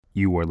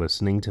You are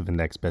listening to the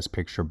Next Best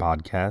Picture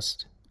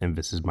podcast, and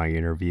this is my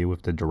interview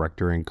with the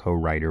director and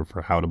co-writer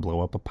for How to Blow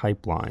Up a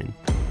Pipeline,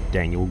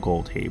 Daniel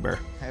Goldhaber.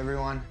 Hey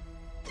everyone,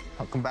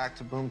 welcome back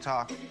to Boom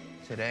Talk.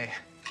 Today,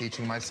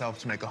 teaching myself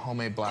to make a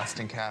homemade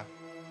blasting cap.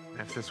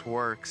 And if this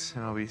works,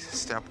 it'll be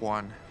step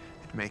one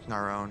in making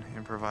our own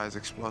improvised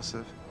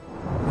explosive.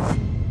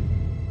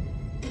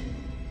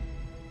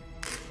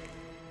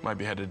 Might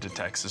be headed to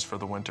Texas for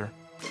the winter.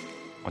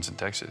 What's in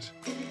Texas?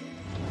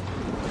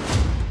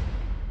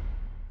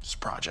 Just a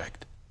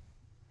project.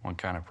 What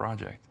kind of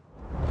project?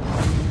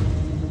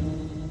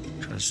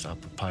 Try to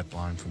stop the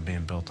pipeline from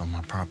being built on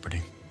my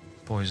property.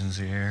 Poisons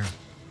the air,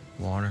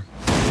 water.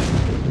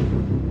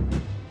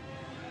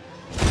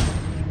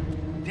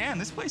 Damn,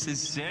 this place is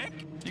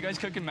sick. You guys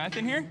cooking meth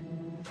in here?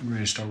 You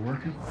ready to start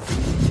working?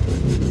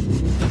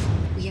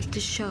 We have to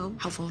show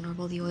how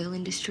vulnerable the oil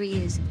industry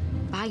is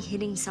by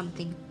hitting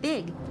something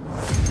big.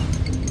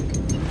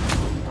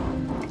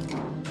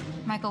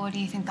 Michael, what do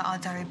you think the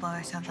odds are we blow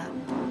ourselves up?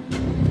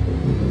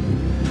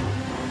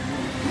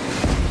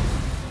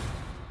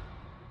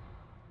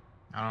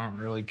 I don't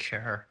really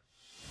care.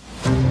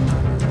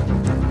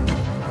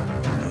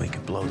 We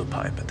could blow the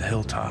pipe at the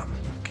hilltop,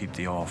 keep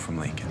the oil from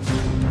leaking.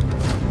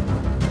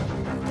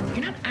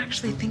 You're not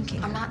actually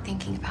thinking. I'm not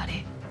thinking about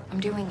it. I'm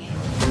doing it.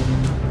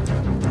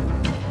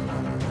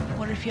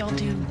 What if y'all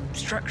do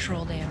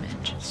structural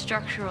damage?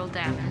 Structural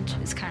damage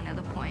is kind of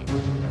the point.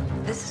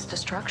 This is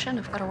destruction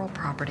of federal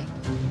property.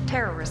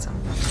 Terrorism.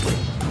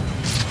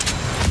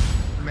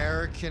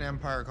 American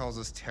Empire calls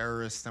us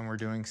terrorists, and we're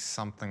doing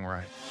something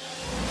right.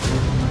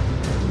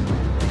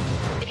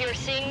 If you're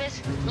seeing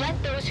this,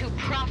 let those who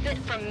profit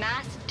from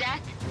mass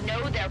death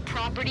know their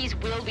properties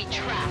will be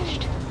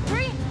trashed.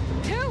 3,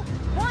 2,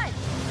 1.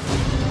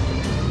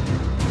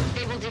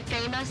 They will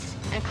defame us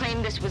and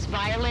claim this was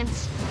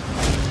violence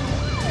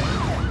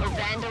or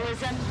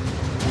vandalism,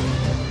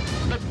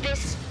 but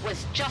this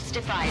was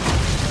justified.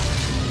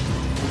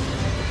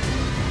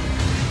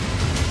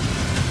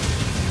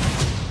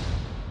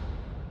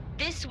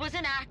 This was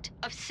an act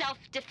of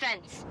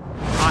self-defense.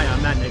 Hi,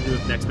 I'm Matt Negru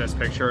of Next Best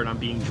Picture, and I'm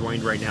being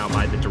joined right now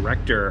by the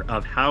director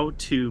of How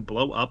to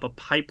Blow Up a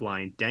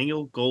Pipeline,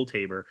 Daniel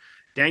Goldhaber.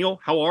 Daniel,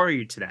 how are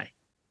you today?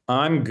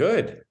 I'm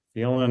good.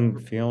 Feeling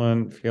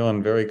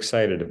very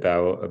excited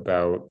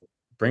about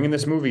bringing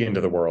this movie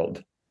into the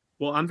world.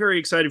 Well, I'm very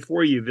excited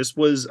for you. This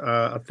was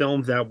a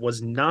film that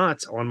was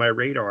not on my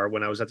radar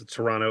when I was at the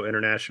Toronto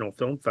International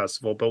Film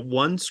Festival, but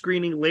one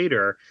screening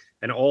later,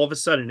 and all of a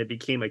sudden it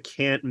became a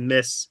can't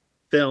miss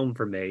film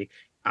for me.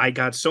 I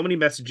got so many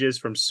messages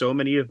from so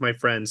many of my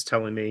friends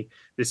telling me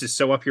this is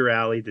so up your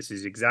alley. This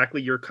is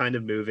exactly your kind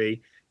of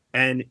movie.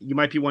 And you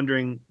might be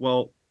wondering,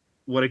 well,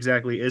 what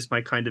exactly is my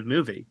kind of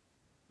movie?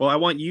 Well, I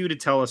want you to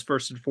tell us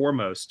first and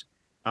foremost,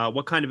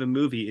 what kind of a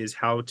movie is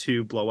How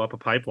to Blow Up a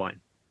Pipeline?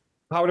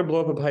 How to Blow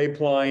Up a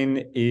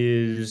Pipeline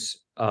is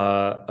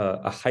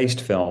a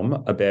heist film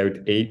about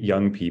 8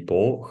 young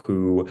people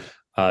who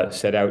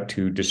set out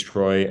to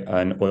destroy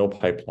an oil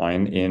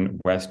pipeline in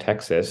West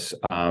Texas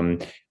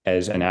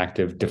as an act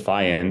of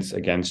defiance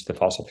against the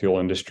fossil fuel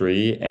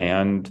industry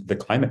and the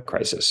climate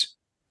crisis.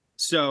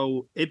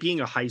 So it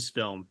being a heist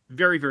film,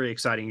 very, very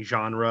exciting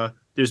genre.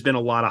 There's been a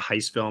lot of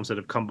heist films that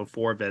have come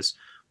before this.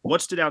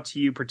 What stood out to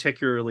you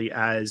particularly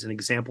as an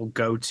example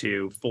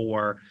go-to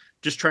for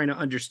just trying to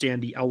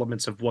understand the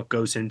elements of what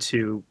goes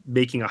into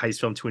making a heist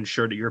film to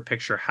ensure that your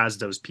picture has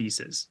those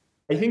pieces?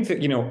 I think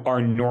that,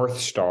 our North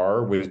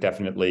Star was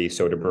definitely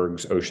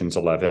Soderbergh's Ocean's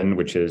 11,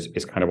 which is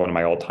kind of one of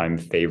my all-time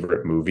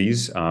favorite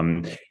movies.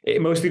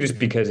 Mostly just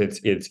because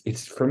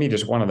it's for me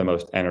just one of the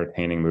most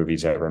entertaining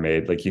movies ever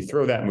made. Like, you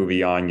throw that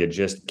movie on, you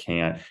just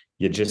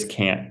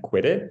can't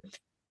quit it.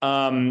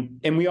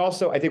 And we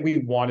also, I think we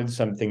wanted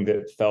something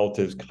that felt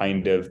as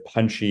kind of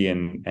punchy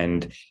and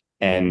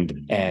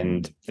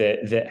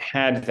that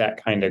had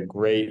that kind of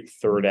great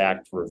third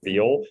act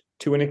reveal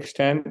to an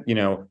extent.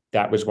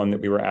 That was one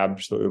that we were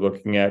absolutely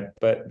looking at,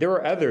 but there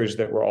were others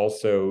that were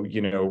also,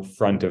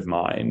 front of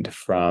mind,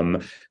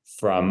 from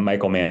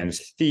Michael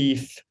Mann's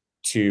Thief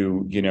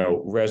to,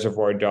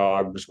 Reservoir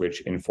Dogs,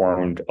 which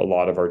informed a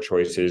lot of our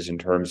choices in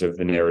terms of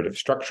the narrative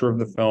structure of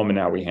the film and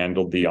how we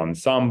handled the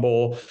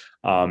ensemble.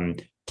 I'm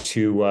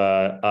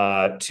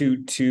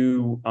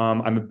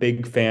a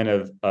big fan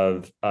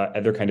of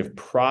other kind of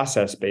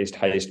process-based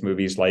heist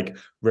movies like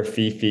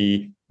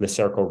Rafifi, Le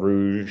Cercle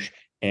Rouge,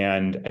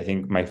 and I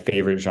think my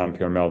favorite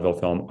Jean-Pierre Melville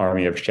film,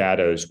 Army of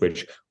Shadows,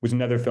 which was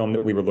another film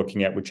that we were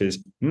looking at, which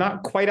is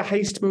not quite a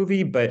heist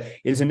movie, but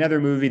is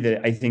another movie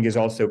that I think is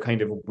also kind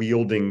of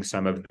wielding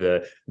some of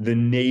the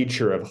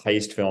nature of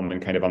heist film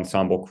and kind of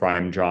ensemble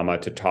crime drama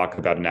to talk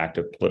about an act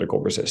of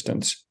political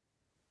resistance.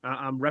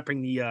 I'm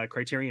repping the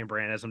Criterion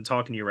brand as I'm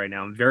talking to you right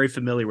now. I'm very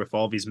familiar with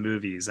all these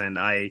movies, and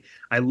I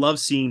love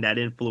seeing that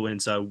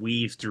influence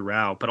weave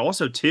throughout. But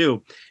also,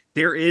 too,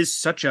 there is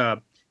such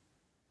a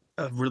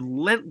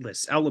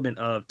relentless element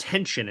of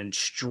tension and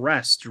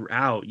stress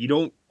throughout. You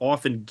don't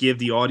often give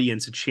the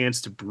audience a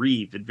chance to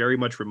breathe. It very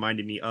much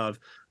reminded me of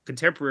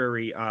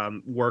contemporary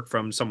work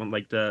from someone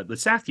like the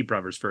Safdie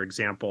brothers, for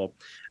example.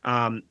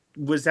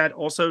 Was that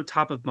also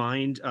top of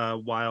mind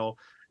while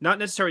not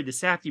necessarily the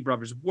Safdie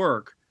brothers'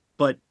 work,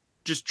 but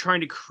just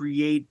trying to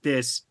create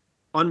this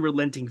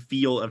unrelenting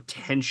feel of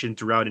tension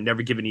throughout and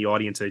never giving the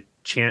audience a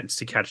chance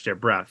to catch their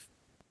breath?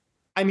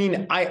 I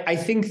mean, I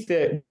think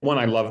that when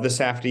I love the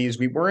Safdies,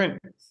 we weren't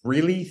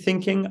really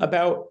thinking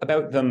about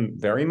them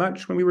very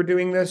much when we were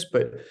doing this,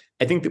 but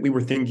I think that we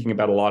were thinking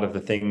about a lot of the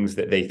things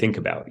that they think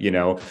about, you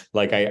know,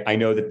 like I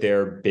know that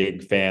they're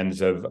big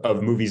fans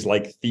of movies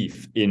like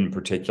Thief in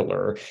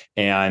particular.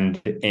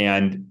 And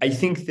I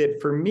think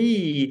that for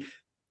me,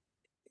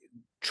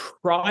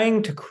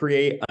 trying to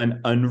create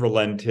an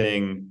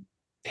unrelenting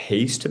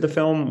pace to the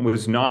film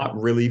was not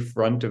really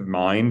front of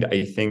mind.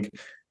 I think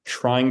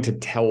trying to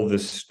tell the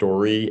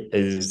story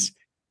as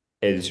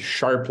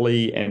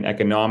sharply and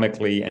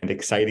economically and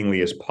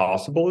excitingly as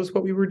possible is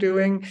what we were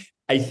doing.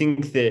 I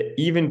think that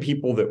even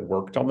people that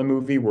worked on the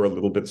movie were a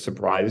little bit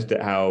surprised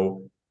at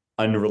how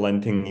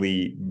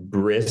unrelentingly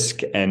brisk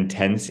and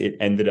tense it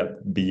ended up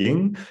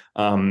being.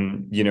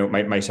 You know,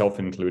 myself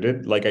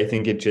included. Like, I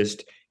think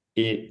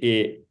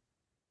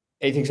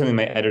I think something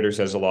my editor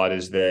says a lot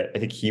is that I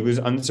think he was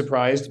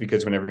unsurprised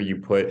because whenever you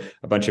put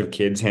a bunch of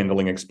kids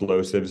handling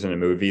explosives in a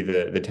movie,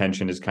 the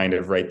tension is kind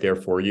of right there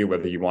for you,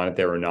 whether you want it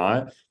there or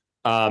not.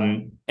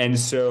 And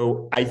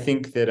so I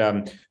think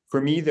that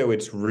for me, though,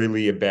 it's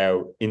really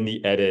about in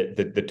the edit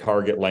that the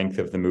target length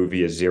of the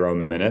movie is 0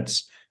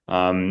 minutes.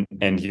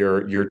 And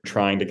you're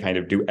trying to kind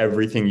of do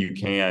everything you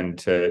can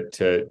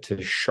to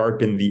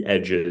sharpen the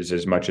edges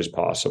as much as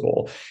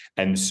possible.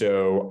 And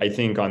so I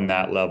think on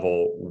that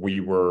level, we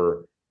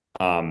were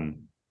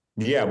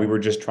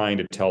just trying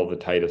to tell the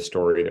tightest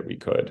story that we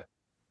could.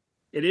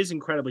 It is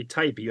incredibly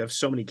tight, but you have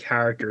so many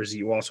characters that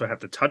you also have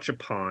to touch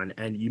upon.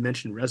 And you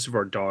mentioned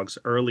Reservoir Dogs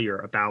earlier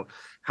about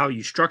how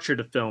you structured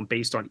a film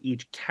based on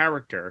each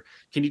character.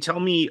 Can you tell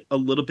me a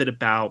little bit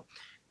about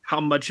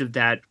how much of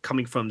that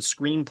coming from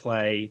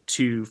screenplay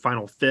to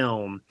final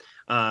film,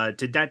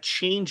 did that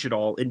change at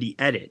all in the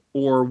edit,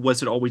 or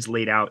was it always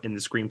laid out in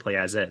the screenplay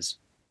as is?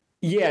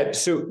 Yeah,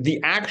 so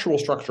the actual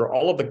structure,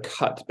 all of the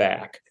cuts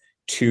back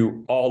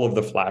to all of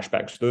the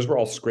flashbacks, those were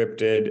all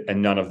scripted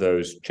and none of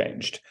those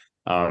changed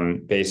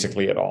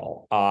basically at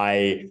all.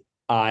 That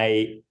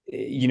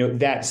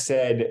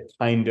said,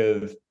 kind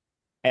of,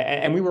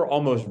 and we were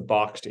almost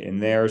boxed in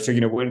there. So,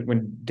 you know,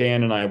 when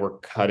Dan and I were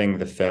cutting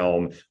the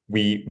film,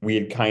 we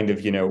had kind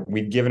of, you know,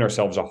 we'd given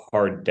ourselves a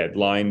hard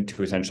deadline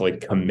to essentially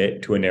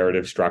commit to a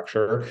narrative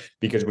structure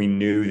because we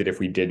knew that if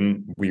we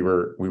didn't, we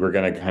were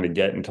going to kind of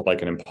get into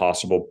like an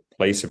impossible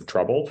place of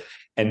trouble.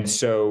 And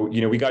so,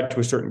 you know, we got to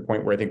a certain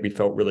point where I think we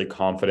felt really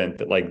confident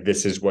that like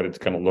this is what it's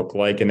going to look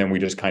like, and then we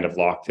just kind of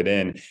locked it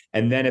in.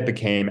 And then it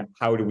became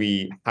how do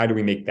we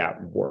make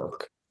that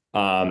work?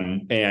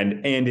 And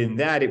in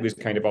that, it was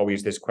kind of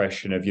always this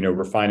question of, you know,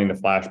 refining the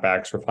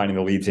flashbacks, refining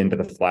the leads into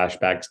the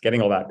flashbacks,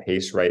 getting all that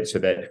pace right so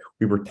that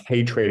we were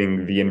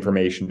titrating the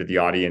information to the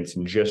audience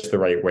in just the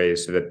right way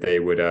so that they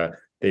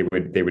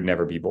would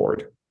never be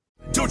bored.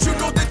 Don't you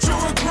know that you're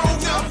a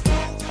grown-up?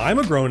 I'm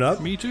a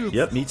grown-up. Me too.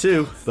 Yep, me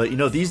too. But you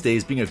know, these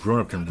days, being a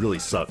grown-up can really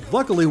suck.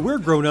 Luckily, we're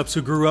grown-ups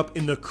who grew up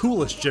in the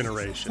coolest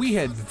generation. We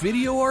had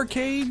video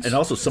arcades. And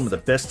also some of the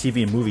best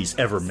TV and movies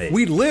ever made.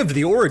 We lived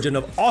the origin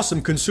of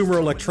awesome consumer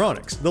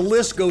electronics. The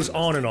list goes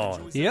on and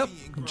on. Yep,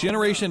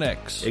 Generation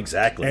X.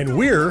 Exactly. And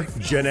we're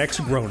Gen X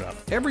grown-up.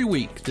 Every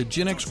week, the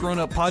Gen X Grown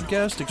Up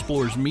podcast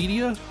explores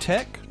media,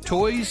 tech,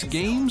 toys,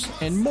 games,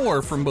 and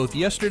more from both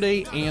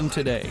yesterday and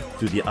today.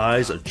 Through the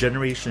eyes of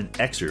Generation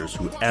Xers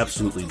who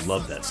absolutely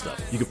love that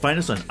stuff. You can find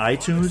us on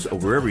iTunes or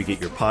wherever you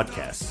get your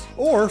podcasts.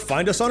 Or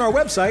find us on our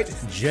website,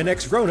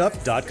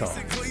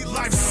 genxgrownup.com.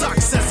 Life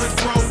sucks as a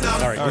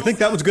grown-up. All right, you think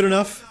that was good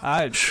enough?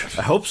 I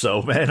hope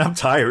so, man. I'm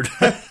tired.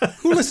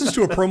 Who listens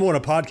to a promo on a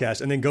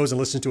podcast and then goes and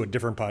listens to a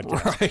different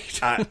podcast?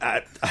 Right.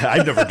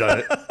 I've never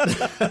done it.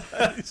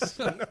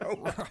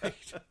 No. Right.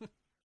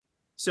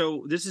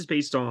 So this is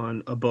based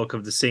on a book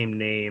of the same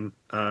name,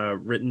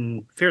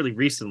 written fairly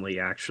recently,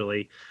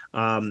 actually.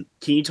 Can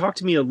you talk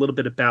to me a little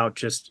bit about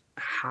just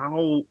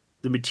how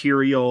the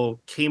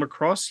material came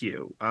across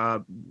you?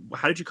 How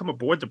did you come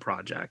aboard the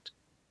project?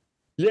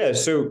 Yeah,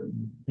 so,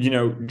 you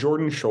know,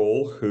 Jordan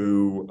Scholl,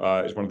 who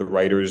is one of the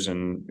writers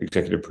and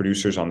executive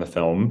producers on the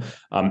film,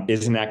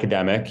 is an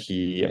academic.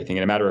 He, I think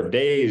in a matter of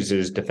days,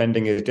 is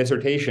defending his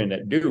dissertation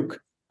at Duke,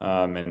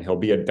 and he'll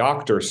be a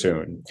doctor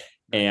soon.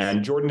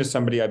 And Jordan is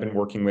somebody I've been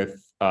working with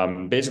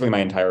basically my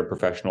entire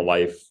professional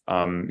life.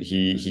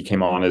 He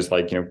came on as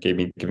like, you know,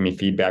 giving me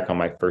feedback on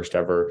my first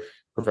ever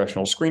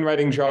professional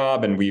screenwriting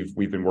job, and we've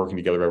been working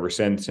together ever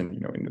since. And,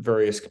 you know, in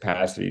various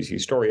capacities, he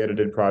story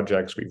edited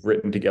projects, we've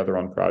written together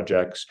on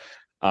projects.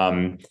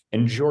 And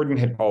Jordan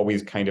had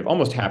always kind of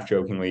almost half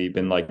jokingly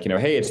been like, you know,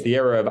 hey, it's the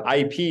era of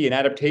IP and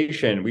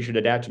adaptation. We should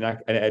adapt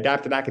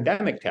an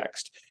academic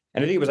text.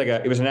 And I think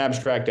it was an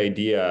abstract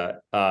idea,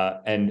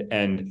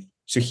 and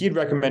so he had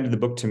recommended the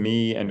book to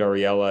me and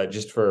Ariella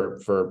just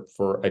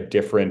for a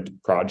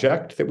different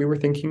project that we were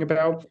thinking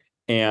about.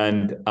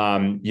 And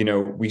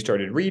we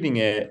started reading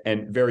it,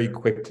 and very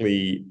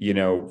quickly,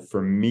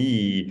 for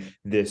me,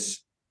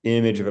 this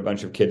image of a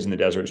bunch of kids in the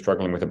desert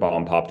struggling with a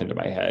bomb popped into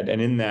my head.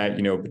 And in that,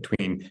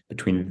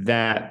 between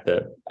that,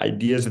 the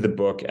ideas of the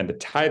book and the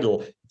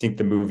title, I think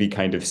the movie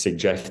kind of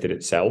suggested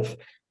itself.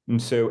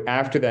 And so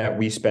after that,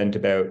 we spent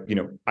about,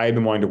 I had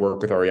been wanting to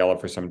work with Ariella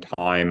for some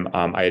time.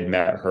 I had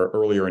met her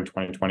earlier in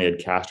 2020. I'd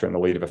cast her in the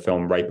lead of a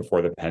film right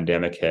before the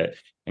pandemic hit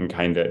and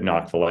kind of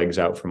knocked the legs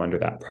out from under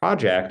that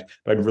project.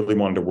 But I'd really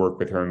wanted to work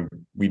with her. And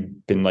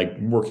we'd been like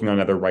working on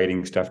other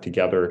writing stuff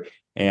together.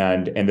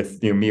 And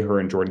me, her,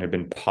 and Jordan had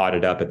been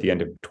potted up at the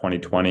end of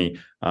 2020,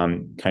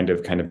 kind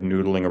of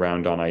noodling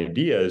around on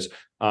ideas.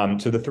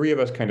 So the three of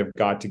us kind of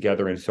got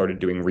together and started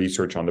doing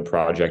research on the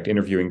project,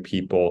 interviewing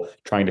people,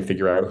 trying to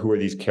figure out who are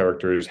these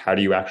characters, how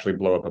do you actually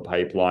blow up a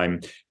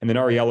pipeline. And then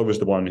Ariella was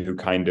the one who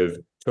kind of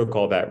took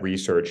all that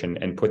research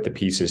and put the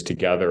pieces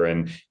together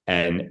and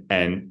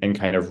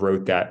kind of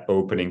wrote that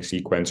opening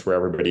sequence where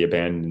everybody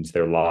abandons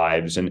their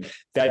lives. And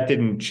that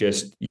didn't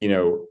just,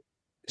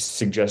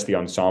 suggest the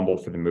ensemble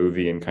for the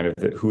movie and kind of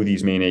who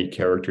these main 8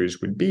 characters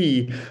would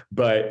be,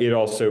 but it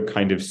also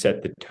kind of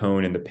set the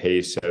tone and the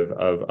pace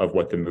of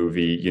what the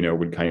movie,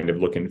 would kind of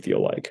look and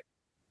feel like.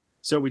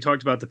 So we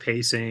talked about the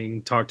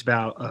pacing, talked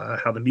about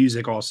how the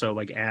music also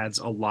like adds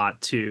a lot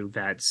to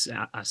that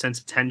sense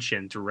of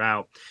tension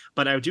throughout.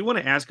 But I do want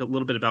to ask a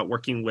little bit about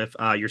working with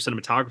your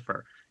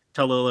cinematographer,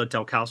 Talila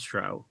Del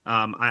Castro.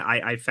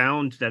 I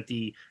found that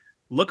the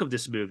look of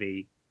this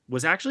movie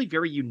was actually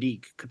very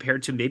unique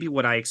compared to maybe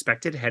what I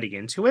expected heading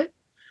into it.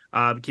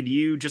 Can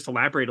you just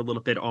elaborate a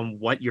little bit on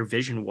what your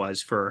vision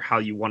was for how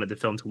you wanted the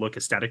film to look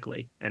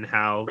aesthetically and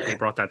how they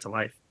brought that to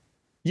life?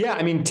 Yeah,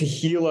 I mean,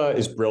 Tahila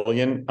is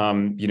brilliant.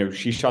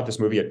 She shot this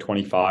movie at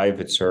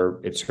 25. It's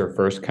her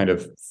first kind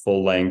of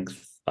full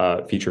length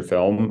feature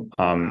film.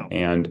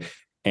 And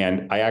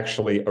I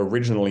actually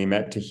originally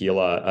met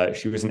Tahila.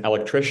 She was an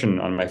electrician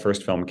on my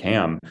first film,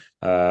 Cam.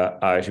 She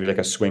was like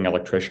a swing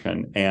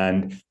electrician.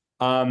 And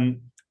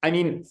I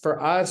mean,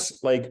 for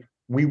us, like,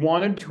 we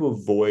wanted to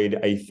avoid,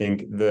 I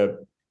think,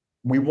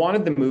 we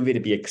wanted the movie to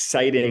be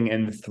exciting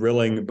and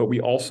thrilling, but we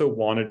also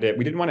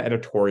we didn't want to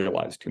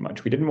editorialize too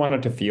much. We didn't want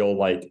it to feel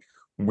like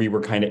we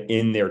were kind of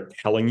in there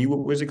telling you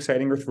what was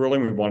exciting or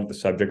thrilling. We wanted the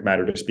subject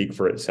matter to speak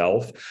for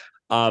itself.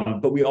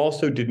 But we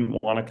also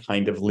didn't want to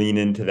kind of lean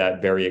into that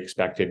very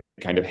expected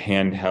kind of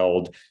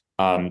handheld,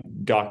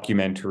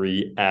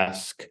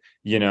 documentary-esque,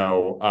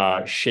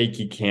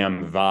 shaky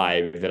cam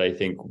vibe that I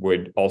think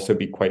would also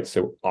be quite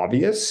so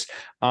obvious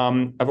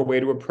of a way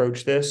to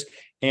approach this.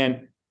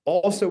 And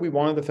also, we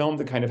wanted the film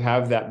to kind of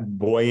have that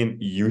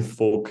buoyant,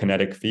 youthful,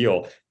 kinetic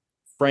feel.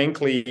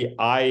 Frankly,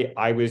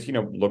 I was,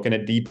 looking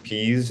at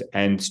DPs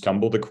and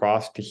stumbled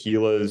across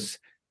Tahila's.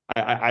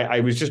 I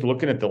was just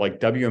looking at the like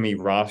WME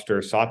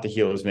roster, saw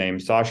Tahila's name,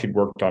 saw she'd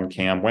worked on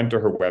Cam, went to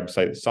her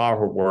website, saw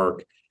her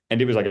work,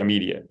 and it was like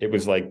immediate. It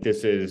was like,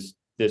 this is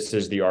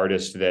the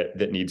artist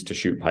that needs to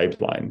shoot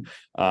Pipeline.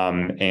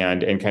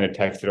 And kind of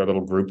texted our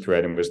little group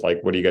thread and was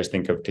like, what do you guys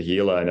think of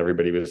Tahila? And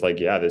everybody was like,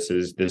 yeah, this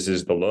is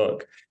the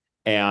look.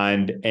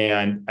 And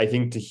I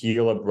think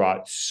Tahila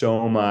brought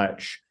so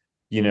much,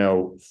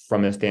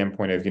 from a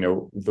standpoint of,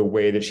 the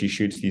way that she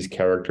shoots these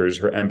characters,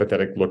 her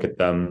empathetic look at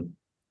them,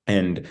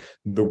 and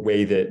the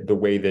way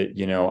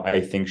that,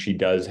 I think she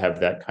does have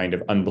that kind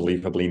of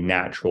unbelievably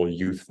natural,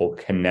 youthful,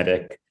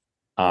 kinetic,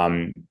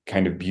 kind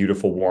of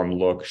beautiful, warm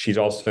look. She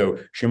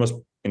almost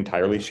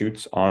entirely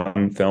shoots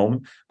on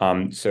film.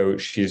 So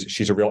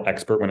she's a real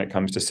expert when it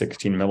comes to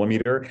 16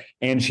 millimeter.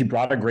 And she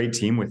brought a great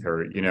team with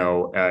her,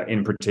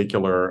 in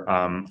particular,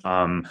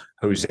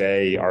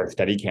 Jose, our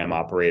Steadicam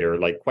operator,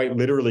 like quite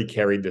literally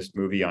carried this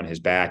movie on his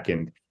back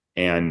and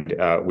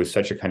with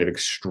such a kind of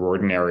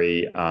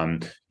extraordinary,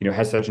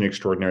 has such an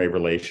extraordinary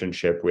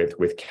relationship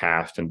with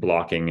cast and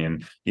blocking,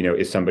 and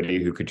is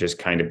somebody who could just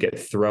kind of get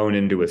thrown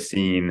into a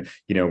scene,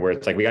 where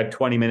it's like, we got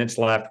 20 minutes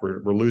left,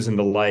 we're losing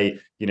the light,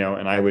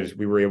 and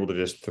we were able to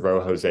just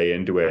throw Jose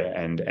into it,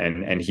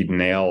 and he'd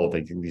nail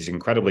these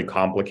incredibly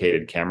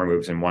complicated camera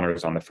moves and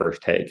wonders on the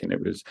first take, and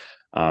it was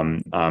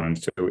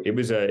so it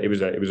was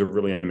a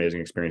really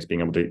amazing experience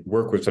being able to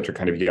work with such a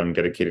kind of young,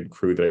 dedicated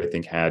crew that I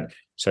think had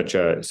such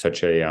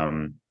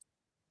an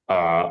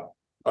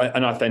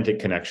authentic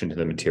connection to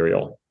the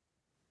material.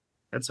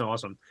 That's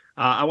awesome.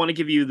 I want to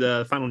give you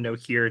the final note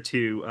here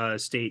to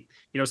state,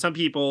 some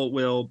people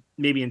will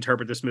maybe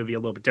interpret this movie a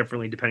little bit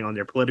differently depending on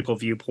their political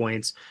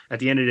viewpoints. At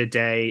the end of the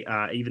day,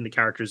 even the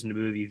characters in the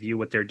movie view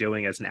what they're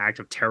doing as an act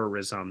of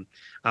terrorism.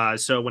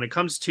 So when it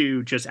comes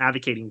to just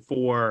advocating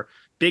for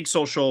big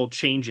social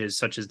changes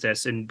such as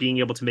this and being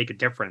able to make a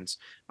difference,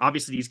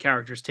 obviously these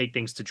characters take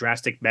things to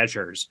drastic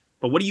measures.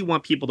 But what do you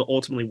want people to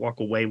ultimately walk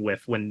away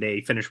with when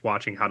they finish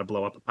watching How to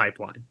Blow Up a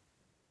Pipeline?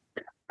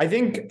 I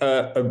think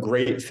a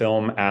great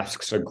film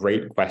asks a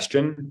great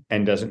question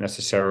and doesn't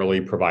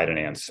necessarily provide an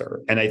answer.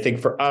 And I think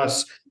for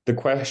us, the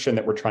question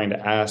that we're trying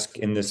to ask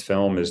in this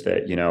film is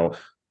that,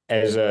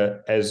 as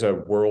a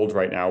world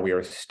right now, we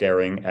are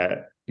staring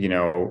at,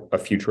 a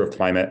future of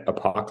climate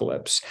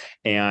apocalypse.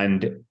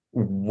 And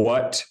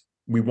what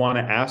we want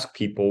to ask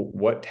people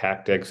what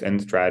tactics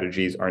and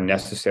strategies are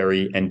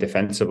necessary and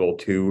defensible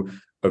to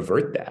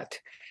avert that.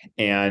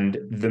 And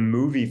the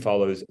movie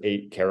follows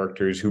 8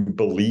 characters who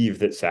believe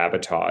that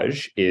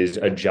sabotage is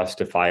a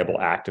justifiable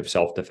act of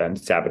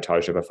self-defense.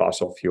 Sabotage of a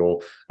fossil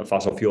fuel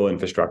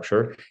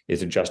infrastructure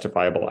is a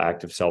justifiable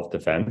act of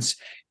self-defense.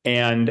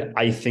 And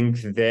I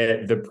think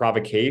that the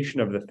provocation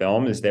of the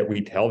film is that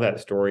we tell that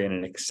story in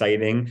an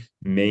exciting,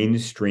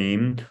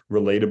 mainstream,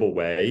 relatable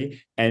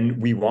way.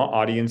 And we want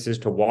audiences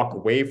to walk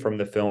away from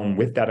the film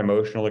with that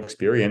emotional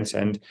experience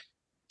and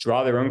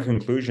draw their own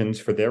conclusions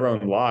for their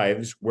own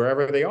lives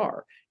wherever they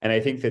are. And I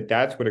think that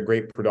that's what a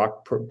great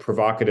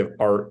provocative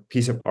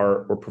piece of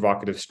art or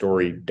provocative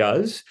story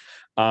does.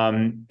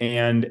 And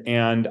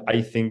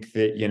I think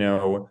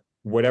that,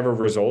 whatever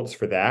results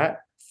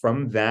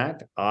from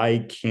that,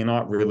 I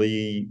cannot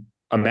really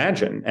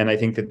imagine. And I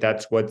think that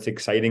that's what's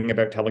exciting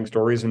about telling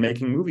stories and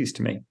making movies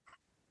to me.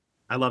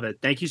 I love it.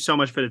 Thank you so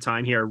much for the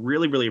time here. I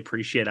really, really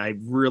appreciate it. I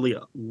really,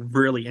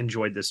 really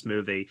enjoyed this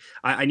movie.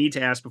 I need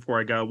to ask before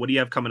I go, what do you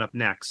have coming up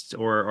next?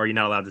 Or are you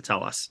not allowed to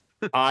tell us?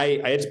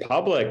 It's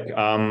public.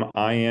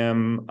 I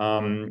am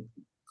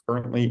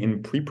currently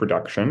in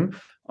pre-production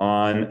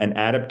on an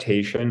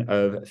adaptation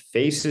of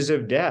Faces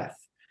of Death,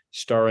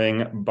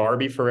 starring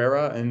Barbie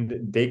Ferreira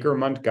and Dacre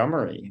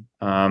Montgomery,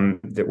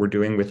 that we're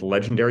doing with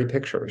Legendary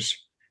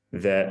Pictures,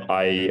 that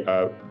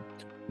I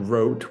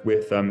wrote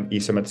with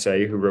Issa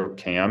Matsei, who wrote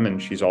Cam,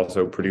 and she's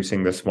also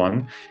producing this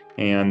one.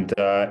 And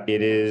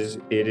it is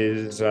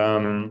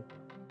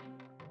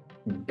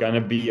gonna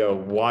be a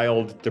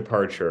wild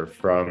departure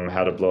from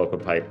How to Blow Up a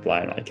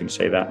Pipeline, I can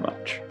say that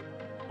much.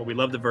 Well, we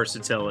love the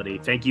versatility.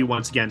 Thank you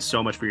once again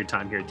so much for your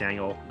time here,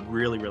 Daniel.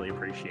 Really, really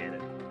appreciate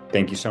it.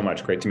 Thank you so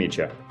much. Great to meet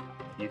you.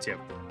 You too.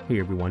 Hey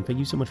everyone, thank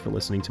you so much for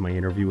listening to my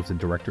interview with the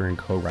director and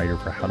co-writer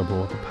for How to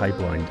Blow Up a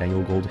Pipeline,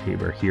 Daniel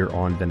Goldhaber, here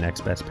on the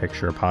Next Best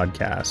Picture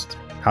podcast.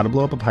 How to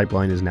Blow Up a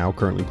Pipeline is now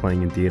currently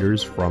playing in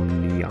theaters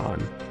from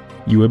Neon.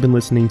 You have been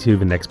listening to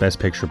the Next Best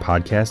Picture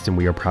podcast, and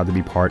we are proud to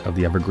be part of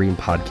the Evergreen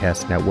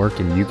Podcast Network,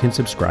 and you can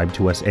subscribe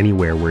to us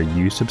anywhere where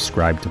you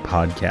subscribe to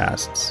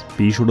podcasts.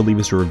 Be sure to leave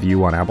us a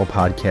review on Apple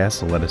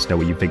Podcasts and let us know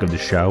what you think of the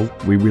show.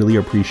 We really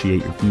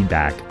appreciate your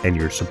feedback and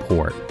your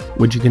support,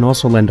 which you can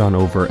also lend on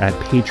over at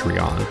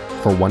Patreon.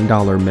 For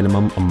 $1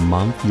 minimum a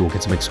month, you will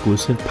get some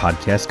exclusive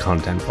podcast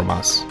content from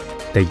us.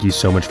 Thank you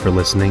so much for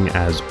listening,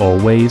 as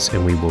always,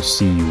 and we will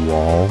see you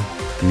all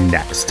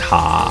next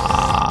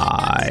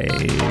time.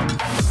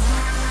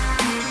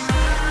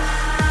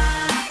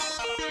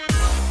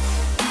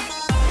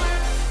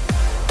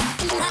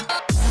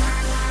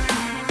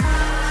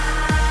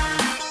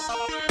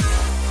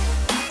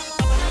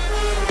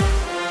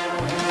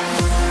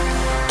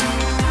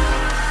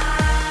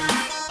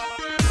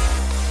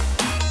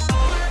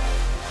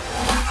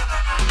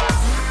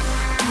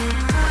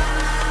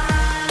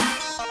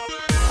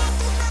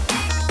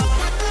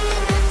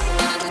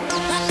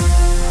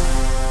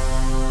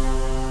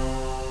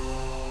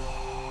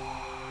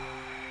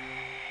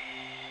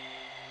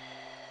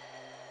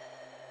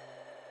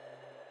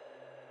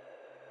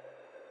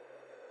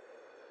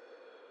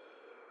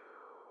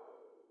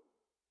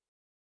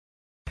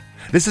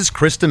 This is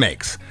Krista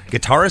Makes,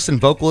 guitarist and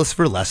vocalist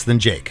for Less Than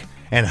Jake,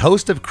 and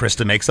host of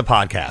Krista Makes a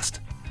Podcast,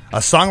 a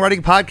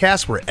songwriting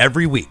podcast where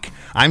every week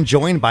I'm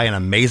joined by an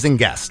amazing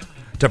guest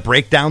to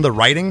break down the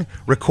writing,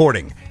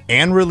 recording,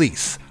 and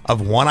release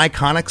of one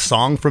iconic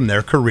song from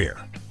their career.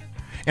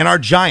 In our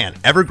giant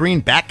evergreen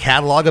back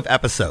catalog of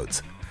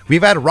episodes,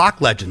 we've had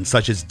rock legends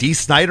such as Dee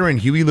Snider and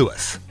Huey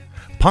Lewis,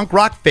 punk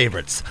rock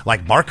favorites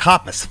like Mark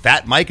Hoppus,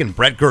 Fat Mike, and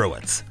Brett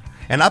Gurewitz,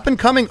 and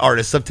up-and-coming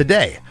artists of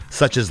today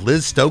such as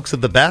Liz Stokes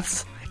of the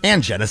Beths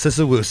and Genesis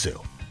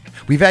Owusu.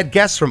 We've had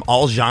guests from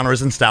all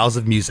genres and styles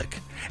of music,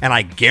 and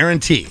I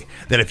guarantee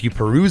that if you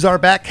peruse our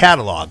back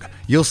catalog,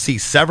 you'll see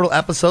several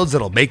episodes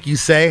that'll make you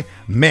say,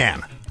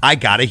 man, I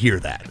gotta hear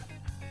that.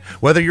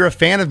 Whether you're a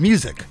fan of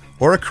music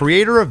or a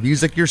creator of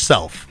music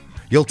yourself,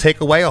 you'll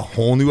take away a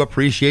whole new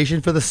appreciation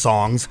for the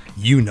songs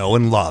you know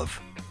and love.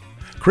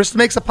 Krista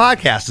Makes a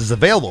Podcast is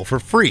available for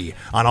free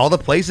on all the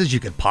places you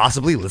could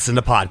possibly listen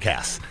to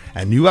podcasts,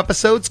 and new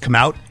episodes come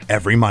out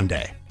every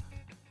Monday.